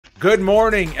Good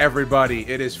morning, everybody.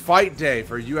 It is fight day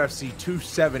for UFC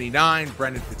 279.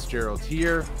 Brendan Fitzgerald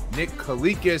here. Nick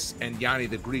Kalikas and Gianni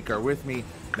the Greek are with me.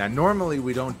 Now, normally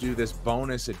we don't do this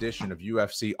bonus edition of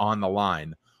UFC On The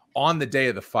Line on the day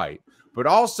of the fight. But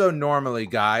also normally,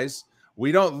 guys,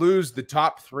 we don't lose the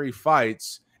top three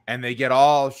fights and they get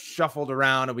all shuffled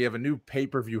around and we have a new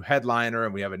pay-per-view headliner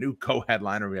and we have a new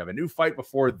co-headliner. We have a new fight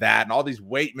before that and all these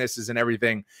weight misses and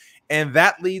everything. And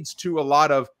that leads to a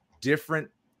lot of different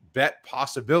bet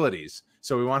possibilities.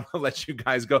 So we want to let you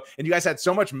guys go. And you guys had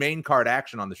so much main card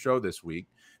action on the show this week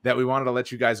that we wanted to let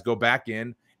you guys go back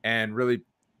in and really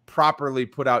properly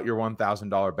put out your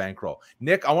 $1,000 bankroll.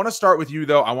 Nick, I want to start with you,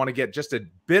 though. I want to get just a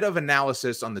bit of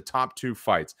analysis on the top two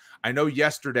fights. I know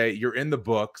yesterday you're in the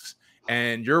books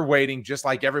and you're waiting just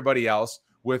like everybody else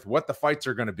with what the fights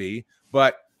are going to be,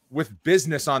 but with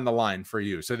business on the line for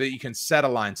you so that you can set a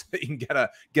line, so that you can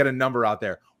get a number out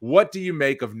there. What do you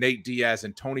make of Nate Diaz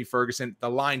and Tony Ferguson? The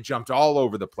line jumped all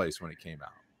over the place when it came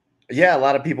out. Yeah, a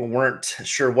lot of people weren't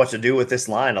sure what to do with this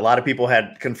line. A lot of people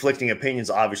had conflicting opinions,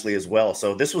 obviously, as well.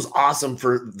 So this was awesome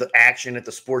for the action at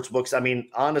the sports books. I mean,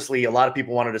 honestly, a lot of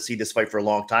people wanted to see this fight for a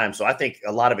long time. So I think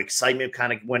a lot of excitement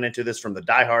kind of went into this from the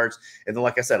diehards. And then,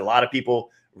 like I said, a lot of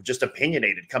people were just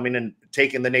opinionated, coming in,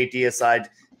 taking the Nate Diaz side,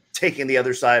 taking the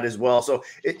other side as well. So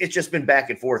it's just been back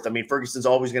and forth. I mean, Ferguson's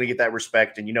always going to get that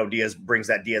respect. And, you know, Diaz brings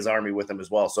that Diaz army with him as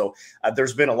well. So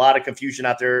there's been a lot of confusion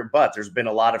out there, but there's been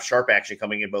a lot of sharp action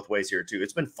coming in both ways here too.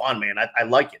 It's been fun, man. I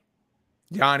like it.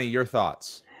 Gianni, your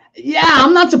thoughts? Yeah,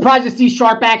 I'm not surprised to see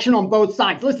sharp action on both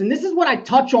sides. Listen, this is what I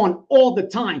touch on all the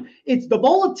time. It's the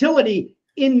volatility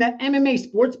in the MMA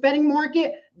sports betting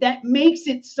market that makes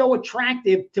it so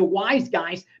attractive to wise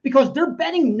guys, because they're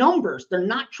betting numbers. They're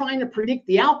not trying to predict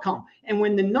the outcome. And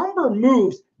when the number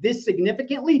moves this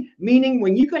significantly, meaning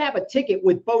when you could have a ticket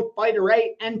with both fighter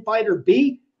A and fighter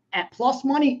B at plus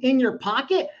money in your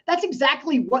pocket, that's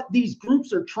exactly what these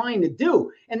groups are trying to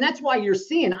do. And that's why you're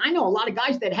seeing, I know a lot of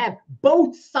guys that have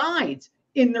both sides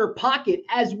in their pocket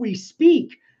as we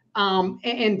speak.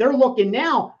 And they're looking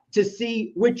now to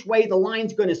see which way the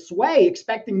line's going to sway,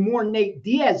 expecting more Nate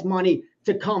Diaz money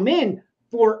to come in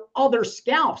for other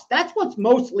scalps. That's what's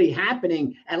mostly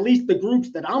happening, at least the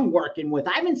groups that I'm working with.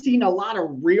 I haven't seen a lot of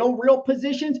real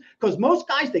positions, because most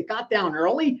guys that got down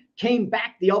early came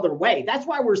back the other way. That's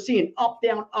why we're seeing up,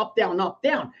 down, up, down, up,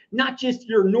 down, not just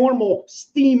your normal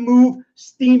steam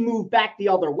move back the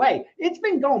other way. It's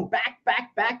been going back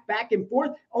and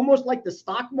forth, almost like the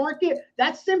stock market.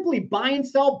 That's simply buy and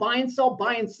sell, buy and sell,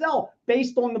 buy and sell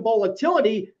based on the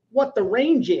volatility, what the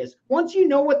range is. Once you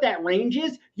know what that range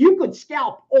is, you could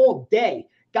scalp all day.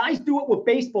 Guys do it with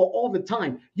baseball all the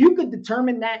time. You could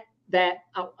determine that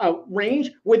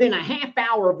range within a half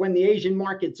hour of when the Asian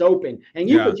market's open, and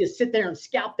you could just sit there and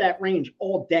scalp that range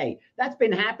all day. That's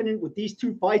been happening with these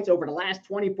two fights over the last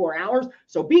 24 hours.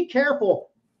 So be careful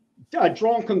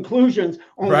drawing conclusions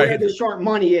on where the sharp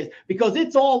money is, because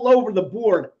it's all over the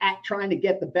board at trying to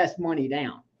get the best money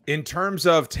down. In terms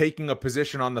of taking a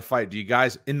position on the fight, do you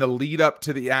guys, in the lead up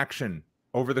to the action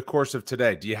over the course of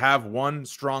today, do you have one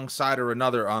strong side or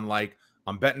another on, like,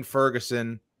 I'm betting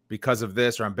Ferguson because of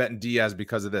this, or I'm betting Diaz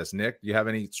because of this? Nick, do you have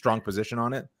any strong position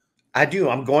on it? I do.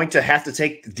 I'm going to have to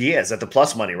take Diaz at the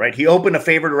plus money, right? He opened a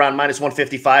favorite around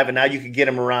 -155, and now you can get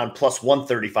him around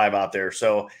 +135 out there.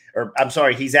 So, or I'm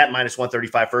sorry, he's at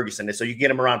 -135 Ferguson. So you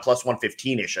get him around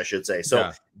 +115-ish, I should say.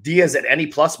 So Diaz at any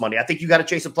plus money. I think you got to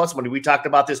chase a plus money. We talked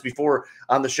about this before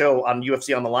on the show on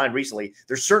UFC On The Line recently.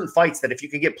 There's certain fights that if you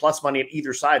can get plus money at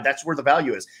either side, that's where the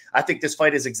value is. I think this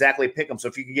fight is exactly a pick 'em. So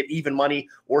if you can get even money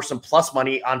or some plus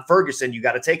money on Ferguson, you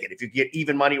got to take it. If you get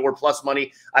even money or plus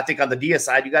money, I think on the Diaz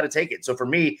side, you got to take it. So for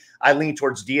me, I lean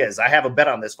towards Diaz. I have a bet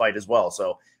on this fight as well.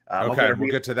 So okay, we'll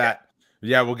get to that.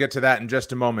 Yeah, we'll get to that in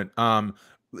just a moment.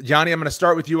 Gianni, I'm going to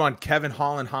start with you on Kevin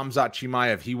Holland, Khamzat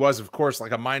Chimaev. He was, of course,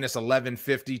 like a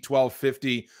 -1150,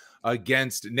 1250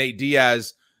 against Nate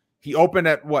Diaz. He opened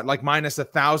at what, like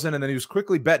 -1,000, and then he was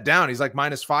quickly bet down. He's like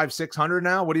 -500, 600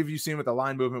 now. What have you seen with the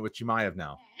line movement with Chimaev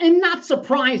now? And not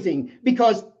surprising,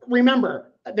 because remember,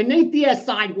 the Nate Diaz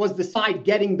side was the side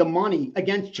getting the money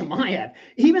against Chimaev.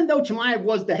 Even though Chimaev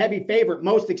was the heavy favorite,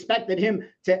 most expected him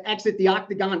to exit the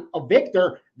octagon a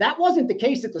victor. That wasn't the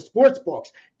case at the sports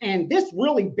books. And this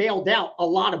really bailed out a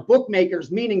lot of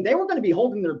bookmakers, meaning they were going to be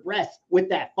holding their breath with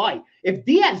that fight. If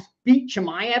Diaz beat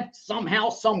Chimaev somehow,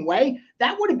 some way,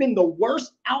 that would have been the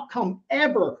worst outcome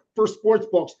ever for sports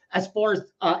books as far as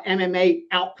MMA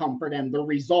outcome for them, the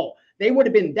result. they would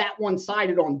have been that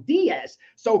one-sided on Diaz.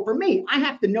 So for me, I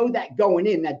have to know that going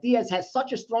in, that Diaz has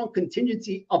such a strong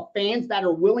contingency of fans that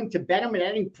are willing to bet him at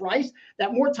any price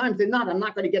that more times than not, I'm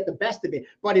not going to get the best of it.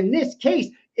 But in this case,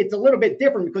 it's a little bit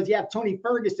different because you have Tony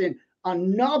Ferguson,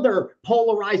 another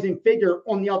polarizing figure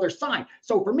on the other side.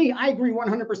 So for me, I agree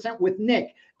 100% with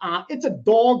Nick. It's a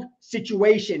dog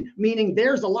situation, meaning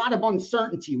there's a lot of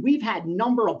uncertainty. We've had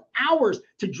number of hours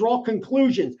to draw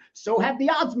conclusions. So have the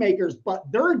odds makers, but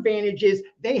their advantage is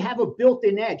they have a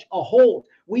built-in edge, a hold.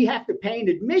 We have to pay an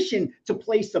admission to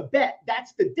place a bet.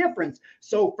 That's the difference.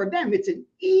 So for them, it's an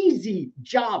easy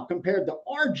job compared to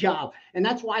our job. And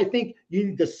that's why I think you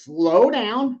need to slow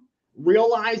down,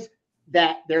 realize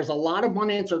that there's a lot of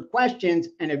unanswered questions.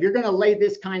 And if you're going to lay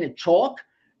this kind of chalk,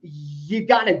 you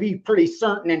got to be pretty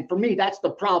certain. And for me, that's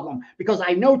the problem, because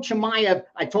I know Chimaev,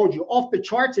 I told you, off the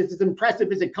charts, is as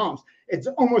impressive as it comes. It's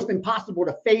almost impossible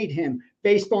to fade him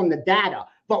based on the data.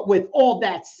 But with all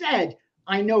that said,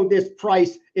 I know this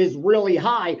price is really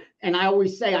high. And I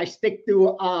always say I stick to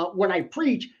what I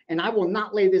preach, and I will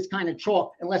not lay this kind of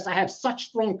chalk unless I have such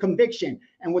strong conviction.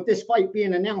 And with this fight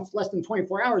being announced less than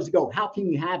 24 hours ago, how can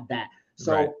you have that?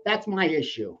 So That's my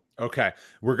issue. Okay,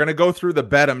 we're going to go through the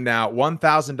bet'em now.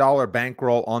 $1,000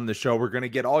 bankroll on the show. We're going to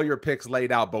get all your picks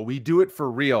laid out, but we do it for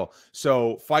real.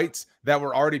 So fights that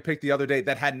were already picked the other day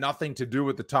that had nothing to do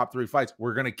with the top 3 fights,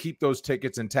 we're going to keep those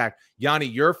tickets intact. Gianni,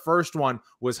 your first one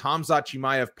was Khamzat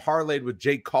Chimaev parlayed with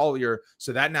Jake Collier,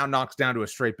 so that now knocks down to a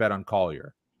straight bet on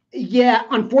Collier. Yeah,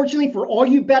 unfortunately for all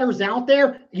you bettors out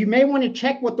there, you may want to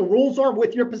check what the rules are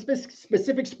with your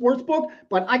specific sports book,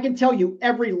 but I can tell you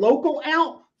every local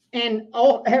out and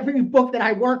every book that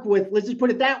I work with, let's just put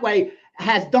it that way,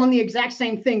 has done the exact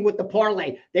same thing with the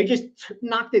parlay. They just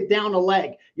knocked it down a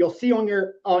leg. You'll see on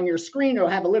your screen, it'll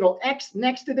have a little X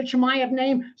next to the Chimaev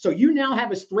name. So you now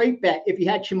have a straight bet if you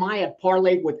had Chimaev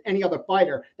parlayed with any other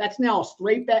fighter. That's now a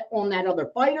straight bet on that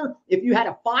other fighter. If you had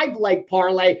a 5-leg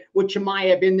parlay with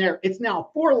Chimaev in there, it's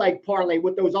now a 4-leg parlay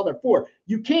with those other 4.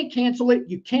 You can't cancel it.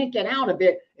 You can't get out of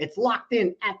it. It's locked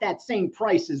in at that same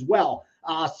price as well.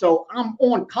 So I'm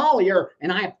on Collier,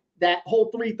 and I have that whole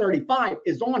 335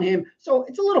 is on him. So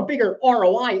it's a little bigger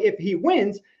ROI if he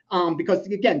wins, because,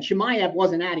 again, Chimaev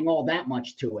wasn't adding all that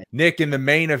much to it. Nick, in the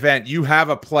main event, you have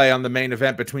a play on the main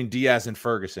event between Diaz and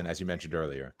Ferguson, as you mentioned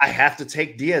earlier. I have to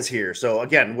take Diaz here. So,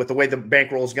 again, with the way the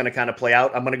bankroll is going to kind of play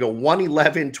out, I'm going to go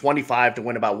 111.25 to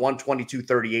win about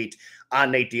 122.38 on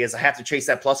Nate Diaz. I have to chase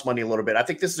that plus money a little bit. I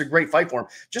think this is a great fight for him.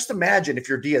 Just imagine if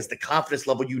you're Diaz, the confidence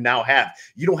level you now have.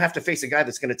 You don't have to face a guy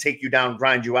that's going to take you down,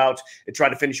 grind you out, and try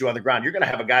to finish you on the ground. You're going to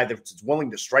have a guy that's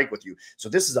willing to strike with you. So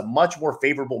this is a much more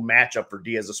favorable matchup for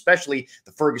Diaz, especially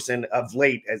the Ferguson of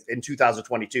late in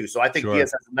 2022. So I think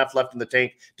Diaz has enough left in the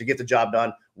tank to get the job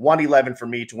done. 111 for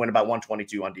me to win about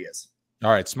 122 on Diaz. All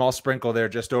right, small sprinkle there,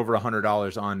 just over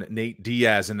 $100 on Nate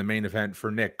Diaz in the main event for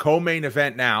Nick. Co-main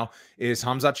event now is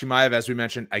Khamzat Chimaev, as we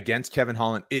mentioned, against Kevin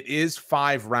Holland. It is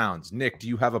 5 rounds. Nick, do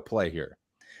you have a play here?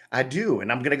 I do, and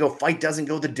I'm going to go fight doesn't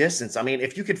go the distance. I mean,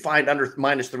 if you could find under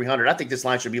minus 300, I think this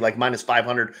line should be like minus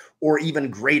 500 or even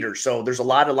greater. So there's a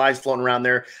lot of lines floating around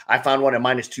there. I found one at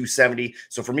minus 270.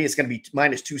 So for me, it's going to be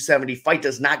minus 270. Fight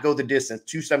does not go the distance.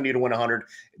 270 to win 100.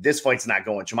 This fight's not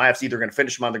going. Chimaev's either going to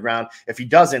finish him on the ground. If he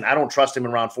doesn't, I don't trust him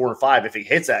in round 4 and 5. If he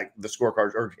hits at the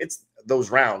scorecard or hits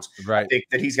those rounds, I think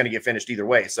that he's going to get finished either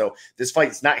way. So this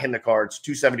fight's not hitting the cards.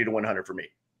 270 to 100 for me.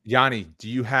 Gianni, do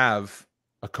you have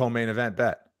a co-main event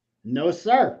bet? No,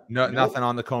 sir. No, nope. Nothing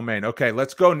on the co-main. Okay,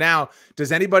 let's go now.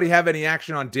 Does anybody have any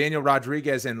action on Daniel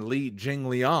Rodriguez and Li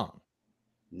Jingliang?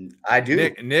 I do.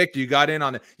 Nick, you got in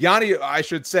on it. Gianni, I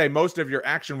should say, most of your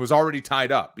action was already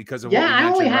tied up because of what you mentioned,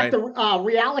 I only have to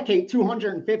reallocate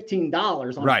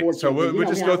 $215. Right. So we'll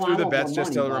just go through the bets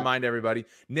just to remind everybody.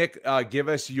 Nick, give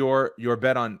us your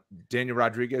bet on Daniel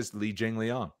Rodriguez, Li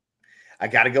Jingliang. I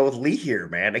got to go with Li here,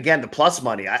 man. Again, the plus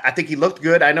money. I think he looked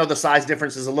good. I know the size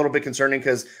difference is a little bit concerning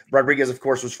because Rodriguez, of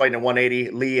course, was fighting at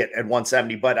 180, Li at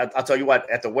 170. But I'll tell you what,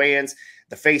 at the weigh-ins,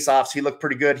 the face-offs, he looked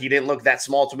pretty good. He didn't look that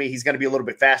small to me. He's going to be a little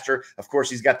bit faster. Of course,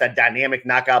 he's got that dynamic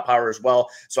knockout power as well.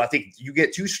 So I think you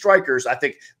get 2 strikers. I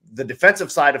think the defensive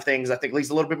side of things, I think Li's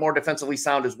a little bit more defensively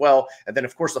sound as well. And then,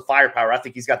 of course, the firepower, I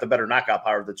think he's got the better knockout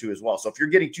power of the 2 as well. So if you're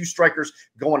getting 2 strikers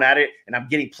going at it and I'm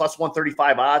getting plus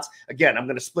 135 odds, again, I'm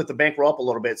going to split the bankroll up a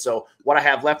little bit. So what I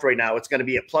have left right now, it's going to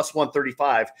be at plus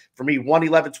 135. For me,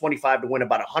 111.25 to win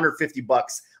about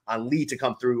 $150 on Li to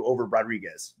come through over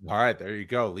Rodriguez. All right, there you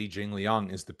go. Li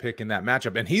Jingliang is the pick in that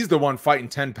matchup, and he's the one fighting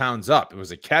 10 pounds up. It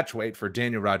was a catch weight for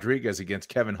Daniel Rodriguez against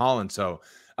Kevin Holland. So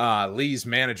Li's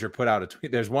manager put out a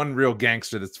tweet. There's one real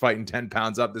gangster that's fighting 10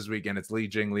 pounds up this weekend. It's Li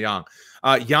Jingliang.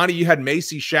 Gianni, you had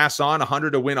Macy Chasson,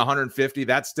 100 to win 150.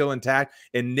 That's still intact.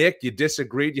 And Nick, you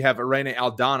disagreed. You have Irene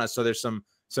Aldana. So there's some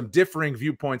differing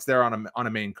viewpoints there on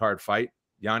a main card fight.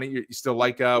 Yanni, you still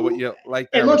like what you like?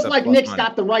 It looks like Nick's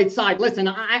got the right side. Listen,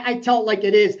 I tell it like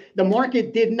it is. The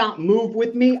market did not move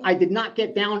with me. I did not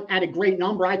get down at a great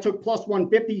number. I took plus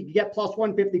 150. You can get plus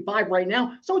 155 right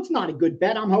now. So it's not a good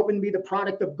bet. I'm hoping to be the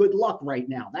product of good luck right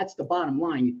now. That's the bottom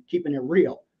line, keeping it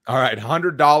real. All right,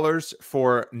 $100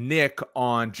 for Nick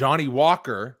on Johnny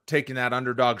Walker taking that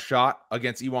underdog shot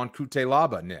against Iwan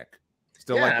Kutelaba, Nick.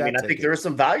 Still yeah, like that I mean, I think there is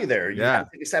some value there. Yeah.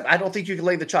 I don't think you can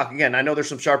lay the chalk. Again, I know there's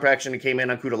some sharp action that came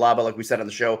in on Kutelaba, like we said on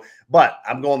the show, but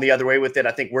I'm going the other way with it.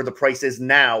 I think where the price is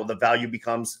now, the value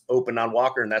becomes open on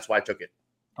Walker, and that's why I took it.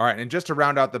 All right, and just to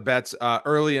round out the bets,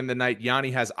 early in the night,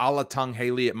 Yanni has Alatang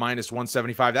Haley at minus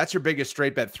 175. That's your biggest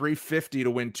straight bet, 350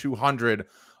 to win 200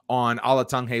 on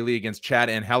Alatang Haley against Chad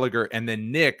and Helliger. And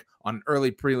then Nick on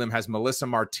early prelim has Melissa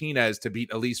Martinez to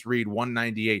beat Elise Reed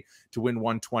 198 to win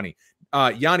 120.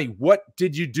 Yanni, what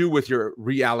did you do with your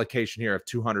reallocation here of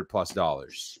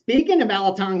 $200+? Speaking of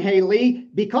Alatang Haley,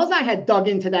 because I had dug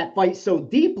into that fight so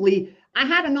deeply, I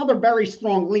had another very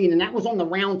strong lean, and that was on the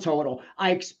round total.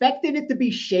 I expected it to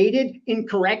be shaded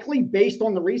incorrectly based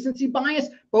on the recency bias,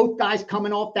 both guys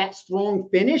coming off that strong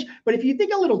finish. But if you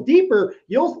dig a little deeper,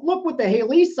 you'll look with the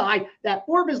Haley side that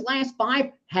 4 of his last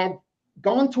 5 had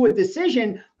gone to a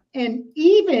decision. And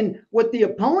even with the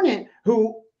opponent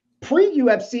who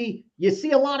pre-UFC, you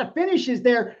see a lot of finishes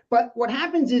there. But what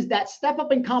happens is that step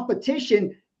up in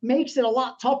competition makes it a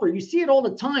lot tougher. You see it all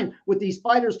the time with these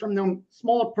fighters from the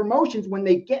smaller promotions. When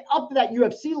they get up to that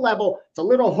UFC level, it's a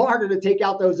little harder to take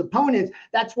out those opponents.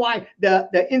 That's why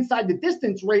the inside the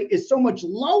distance rate is so much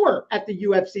lower at the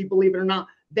UFC, believe it or not,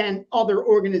 than other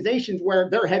organizations where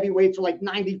their heavyweights are like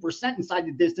 90% inside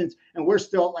the distance, and we're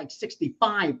still at like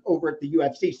 65 over at the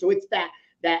UFC. So it's that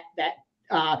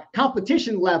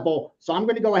competition level. So I'm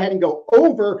going to go ahead and go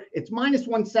over. It's minus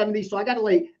 170. So I got to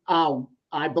lay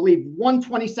I believe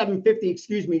 127.50,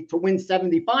 excuse me, to win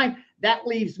 75. That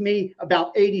leaves me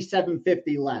about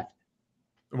 87.50 left.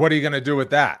 What are you going to do with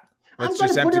that? Let's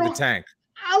just empty the tank.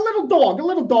 A little dog,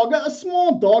 a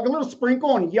small dog, a little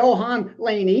sprinkle on Johan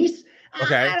Lainez.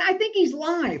 Okay. I think he's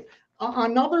live.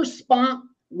 Another spot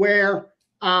where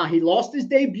he lost his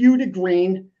debut to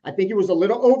Green. I think he was a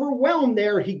little overwhelmed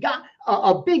there. He got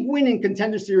a big win in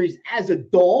Contender Series as a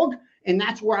dog. And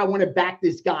that's where I want to back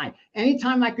this guy.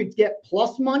 Anytime I could get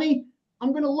plus money,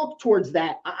 I'm going to look towards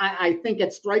that. I think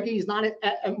at striking, he's not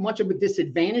at much of a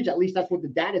disadvantage. At least that's what the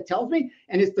data tells me.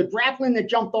 And it's the grappling that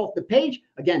jumped off the page.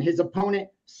 Again, his opponent,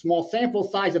 small sample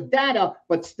size of data,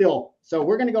 but still. So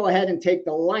we're going to go ahead and take the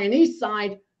Lionese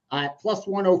side at plus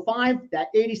 105, that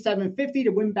 87.50 to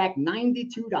win back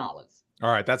 $92. All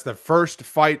right, that's the first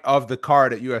fight of the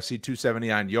card at UFC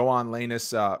 279. Johan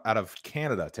Lainez out of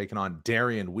Canada taking on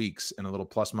Darian Weeks and a little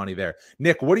plus money there.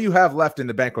 Nick, what do you have left in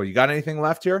the bankroll? You got anything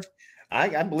left here?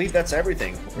 I believe that's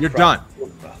everything. You're done.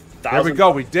 There we go.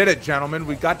 We did it, gentlemen.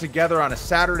 We got together on a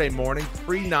Saturday morning,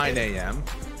 pre-9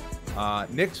 a.m.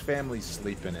 Nick's family's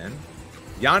sleeping in.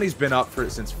 Yanni's been up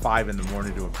since 5 in the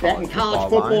morning doing college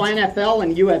football, NFL,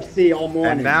 and UFC all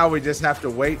morning. And now we just have to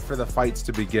wait for the fights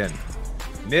to begin.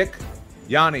 Nick,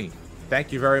 Yanni,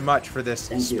 thank you very much for this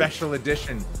special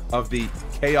edition of the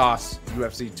Chaos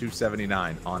UFC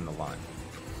 279 on the line.